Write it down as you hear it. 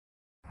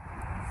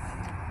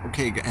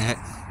Okay,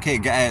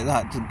 guys,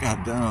 I just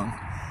got done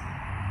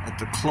at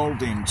the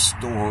clothing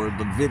store.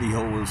 The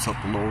video is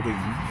uploading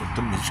with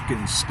the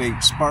Michigan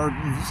State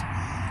Spartans,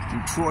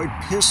 Detroit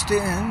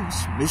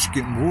Pistons,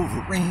 Michigan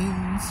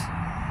Wolverines,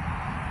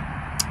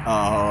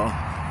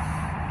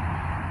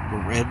 the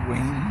Red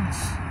Wings,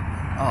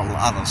 a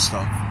lot of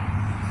stuff.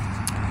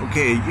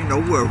 Okay, you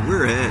know where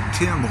we're at.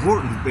 Tim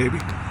Hortons, baby.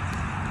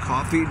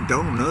 Coffee,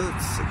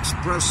 donuts,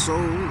 espresso,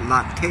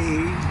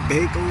 latte,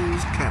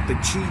 bagels,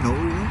 cappuccino,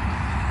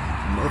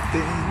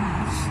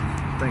 muffins.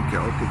 Think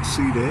y'all could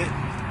see that.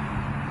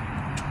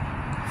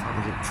 Thought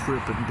I'd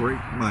trip and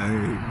break my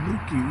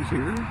nookie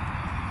here.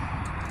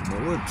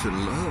 More to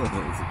love.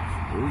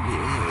 Oh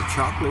yeah,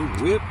 chocolate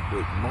whip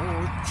with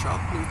more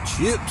chocolate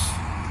chips.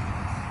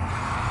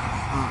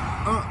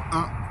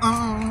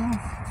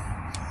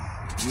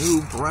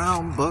 New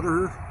brown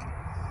butter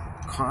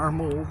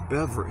caramel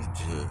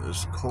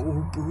beverages,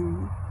 cold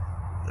brew,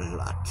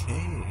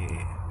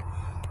 latte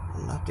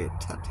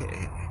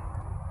tate,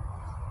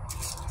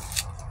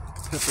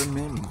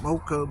 peppermint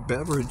mocha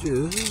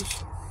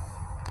beverages,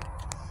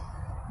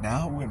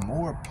 now with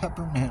more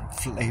peppermint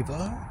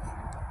flavor,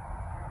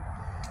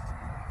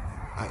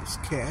 ice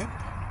cap,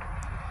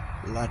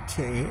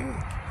 latte,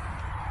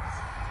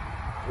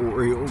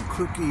 Oreo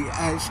cookie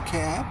ice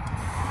cap,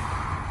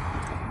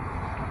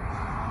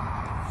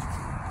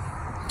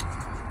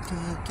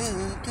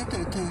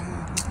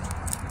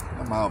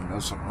 I'm out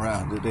messing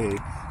around today.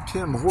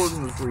 Tim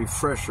Hortons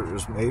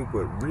refreshers made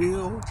with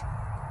real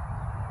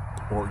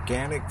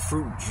organic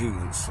fruit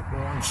juice,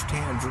 orange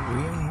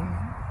tangerine,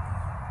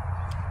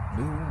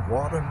 new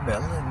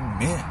watermelon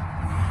mint.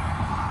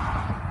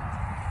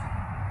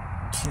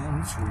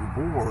 Tim's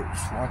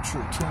rewards. Watch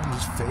your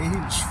Tim's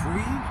faves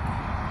free.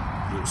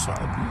 Yes, I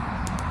do.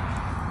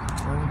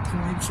 Earn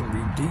points and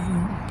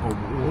redeem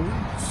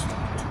awards.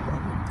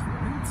 200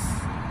 points.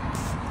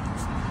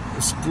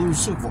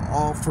 Exclusive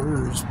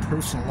offers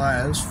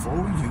personalized for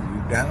you.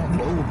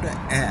 Download the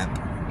app.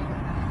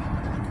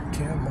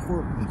 Tim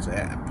Hortons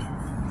app.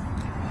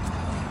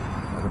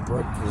 Got a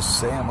breakfast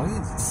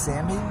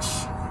sandwich.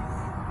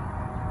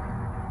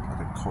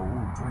 Got a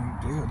cold drink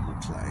there.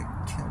 Looks like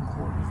Tim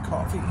Hortons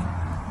coffee.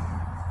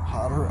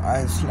 Hotter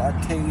iced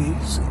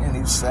lattes,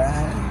 any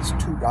size.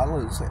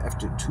 $2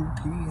 after 2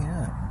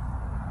 p.m.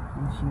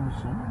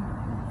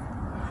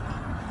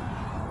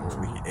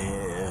 Oh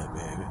yeah,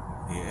 baby.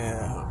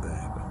 Yeah,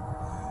 baby.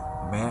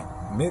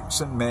 Mix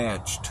and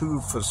match,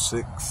 2 for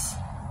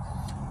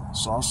 $6.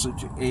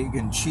 Sausage, egg,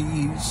 and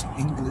cheese,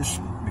 English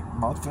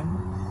McMuffin.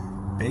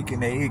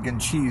 Bacon, egg, and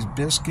cheese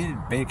biscuit.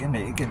 Bacon,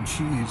 egg, and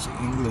cheese,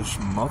 English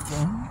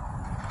muffin.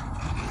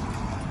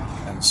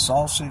 And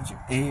sausage,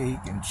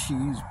 egg, and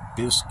cheese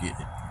biscuit.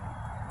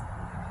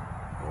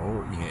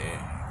 Oh, yeah.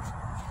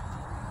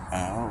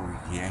 Oh,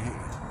 yeah.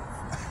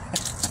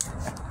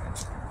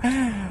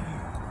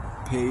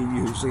 Pay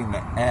using the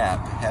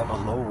app. Have a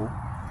low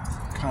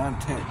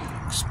contact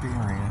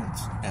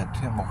experience at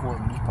Tim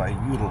Hortons by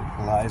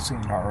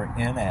utilizing our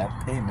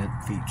in-app payment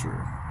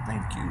feature.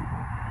 Thank you.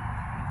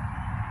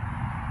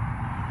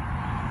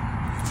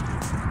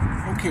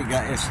 Okay,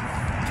 guys,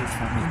 just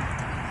want to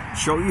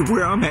show you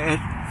where I'm at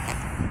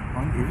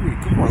on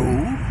Eureka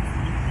Road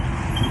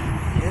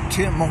at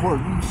Tim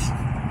Hortons.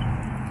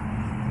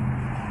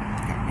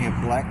 Got me a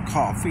black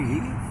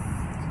coffee,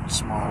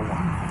 small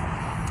one.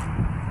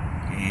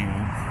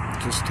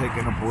 And just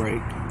taking a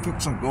break.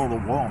 Fixing to go to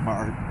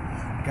Walmart.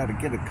 Got to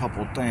get a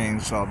couple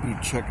things. So I'll be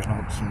checking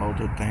out some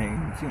other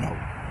things, you know,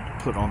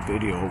 put on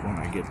video when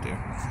I get there.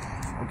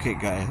 Okay,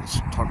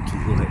 guys. Talk to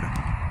you later.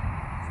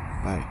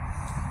 Bye.